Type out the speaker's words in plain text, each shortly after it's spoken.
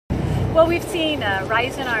Well, we've seen a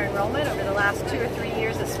rise in our enrollment over the last 2 or 3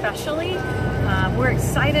 years especially. We're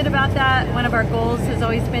excited about that. One of our goals has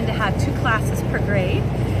always been to have 2 classes per grade,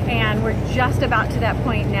 and we're just about to that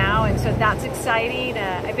point now, and so that's exciting.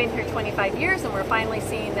 I've been here 25 years and we're finally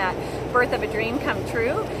seeing that birth of a dream come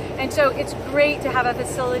true. And so it's great to have a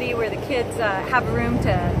facility where the kids have room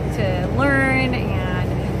to learn,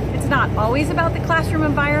 and it's not always about the classroom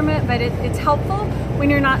environment, but it's helpful when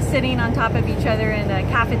you're not sitting on top of each other in a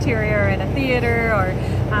cafeteria or in a theater or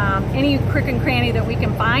any crook and cranny that we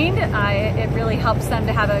can find. It really helps them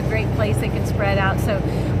to have a great place they can spread out. So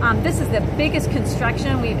this is the biggest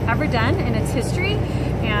construction we've ever done in its history,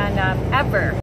 and ever.